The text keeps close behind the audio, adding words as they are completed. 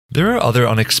There are other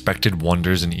unexpected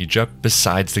wonders in Egypt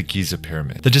besides the Giza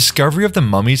Pyramid. The discovery of the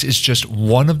mummies is just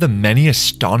one of the many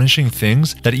astonishing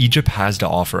things that Egypt has to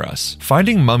offer us.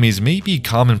 Finding mummies may be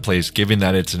commonplace given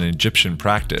that it's an Egyptian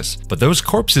practice, but those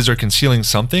corpses are concealing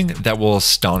something that will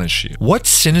astonish you. What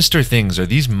sinister things are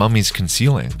these mummies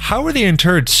concealing? How are they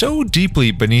interred so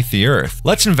deeply beneath the earth?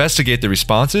 Let's investigate the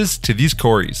responses to these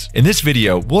queries. In this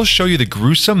video, we'll show you the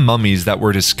gruesome mummies that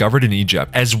were discovered in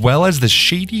Egypt, as well as the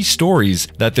shady stories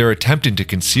that they're attempting to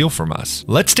conceal from us.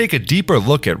 Let's take a deeper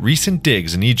look at recent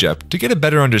digs in Egypt to get a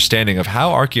better understanding of how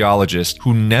archaeologists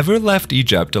who never left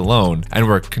Egypt alone and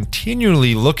were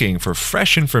continually looking for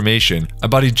fresh information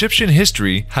about Egyptian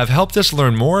history have helped us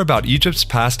learn more about Egypt's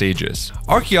past ages.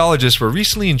 Archaeologists were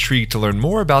recently intrigued to learn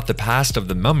more about the past of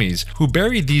the mummies who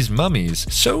buried these mummies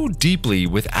so deeply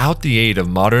without the aid of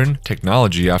modern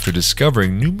technology after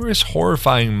discovering numerous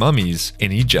horrifying mummies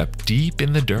in Egypt deep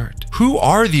in the dirt. Who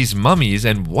are these mummies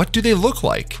and what do they look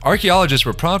like? Archaeologists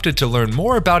were prompted to learn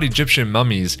more about Egyptian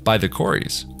mummies by the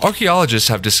quarries. Archaeologists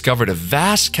have discovered a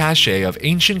vast cache of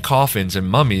ancient coffins and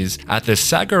mummies at the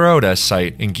Sagarota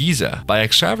site in Giza by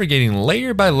extravagating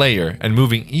layer by layer and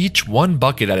moving each one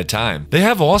bucket at a time. They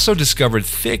have also discovered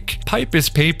thick papyrus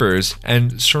papers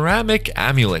and ceramic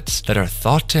amulets that are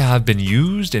thought to have been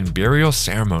used in burial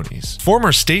ceremonies.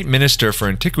 Former State Minister for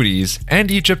Antiquities and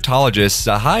Egyptologist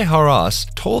Zahi Hawass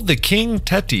told the King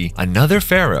Teti, another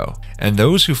pharaoh, and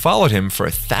those who followed him for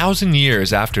 1,000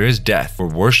 years after his death were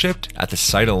worshipped at the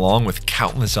site along with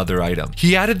countless other items.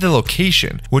 He added the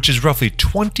location, which is roughly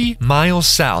 20 miles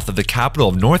south of the capital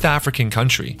of North African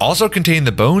country, also contained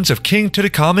the bones of King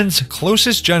Tutankhamun's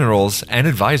closest generals and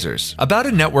advisors. About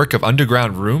a network of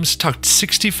underground rooms tucked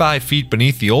 65 feet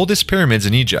beneath the oldest pyramids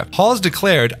in Egypt, Halls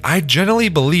declared, "I generally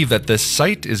believe that this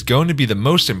site is going to be the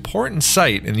most important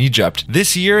site in Egypt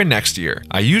this year and next year.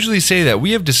 I usually say that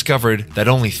we have discovered that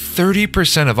only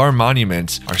 30% of our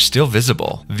monuments are still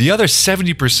visible. The other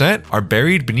 70% are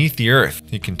buried beneath the earth,"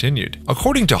 he continued.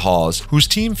 According to Halls, whose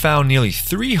team found nearly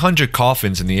 300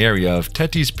 coffins in the area of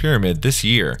Teti's pyramid this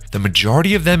year, the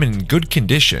majority of them in good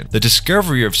condition, the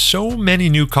discovery of so many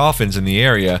new coffins in the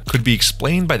area could be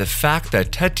explained by the fact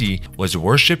that Teti was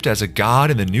worshipped as a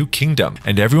god in the New Kingdom,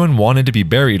 and everyone wanted to be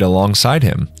buried alongside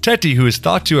him. Teti, who is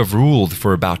thought to have ruled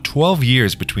for about 12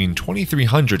 years between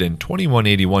 2300 and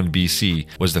 2181 BC,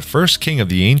 was the first king of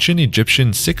the ancient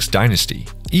Egyptian 6th dynasty.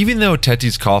 Even though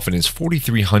Teti's coffin is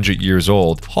 4,300 years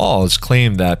old, Halls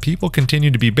claimed that people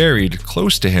continued to be buried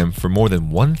close to him for more than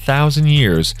 1,000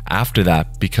 years after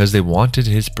that because they wanted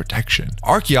his protection.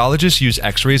 Archaeologists use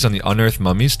x-rays on the unearthed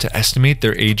mummies to estimate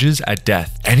their ages at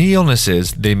death, any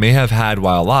illnesses they may have had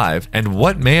while alive, and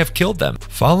what may have killed them.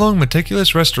 Following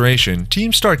meticulous restoration,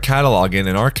 teams start cataloging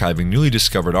and archiving newly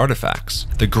discovered artifacts.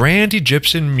 The Grand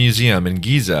Egyptian Museum in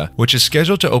Giza, which is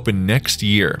scheduled to open next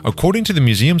year, according to the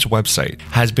museum's website,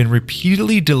 has been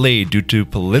repeatedly delayed due to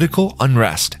political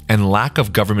unrest and lack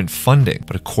of government funding.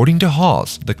 But according to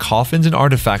Halls, the coffins and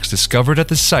artifacts discovered at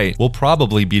the site will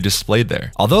probably be displayed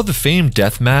there. Although the famed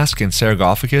death mask and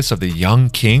sarcophagus of the young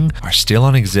king are still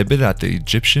on exhibit at the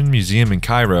Egyptian Museum in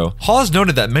Cairo, Halls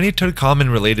noted that many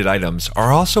Tutankhamun-related items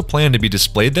are also planned to be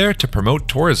displayed there to promote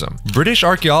tourism. British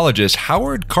archaeologist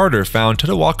Howard Carter found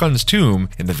Tutankhamun's tomb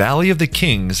in the Valley of the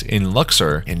Kings in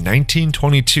Luxor in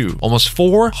 1922, almost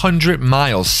 400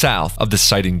 miles south of the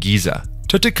site in Giza.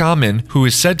 Tutankhamun, who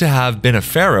is said to have been a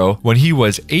pharaoh when he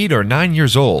was 8 or 9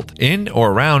 years old, in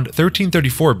or around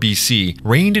 1334 BC,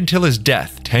 reigned until his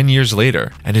death 10 years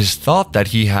later, and it is thought that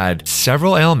he had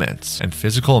several ailments and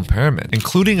physical impairment,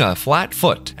 including a flat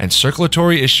foot and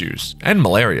circulatory issues, and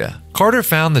malaria. Carter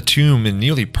found the tomb in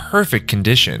nearly perfect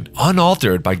condition,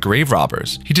 unaltered by grave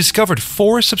robbers. He discovered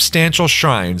 4 substantial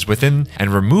shrines within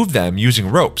and removed them using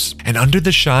ropes, and under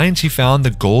the shrines he found the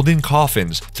golden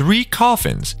coffins, 3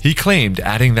 coffins. He claimed,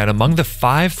 adding that among the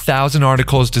 5,000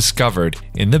 articles discovered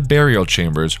in the burial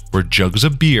chambers were jugs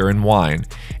of beer and wine,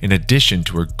 in addition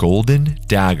to a golden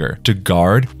dagger to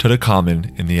guard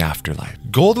Tutankhamun in the afterlife.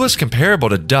 Gold was comparable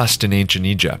to dust in ancient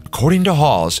Egypt, according to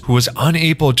Halls, who was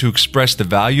unable to express the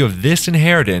value of this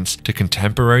inheritance to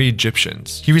contemporary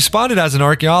Egyptians. He responded as an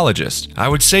archaeologist, "I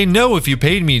would say no if you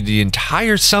paid me the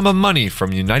entire sum of money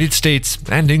from the United States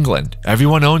and England.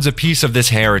 Everyone owns a piece of this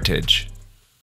heritage."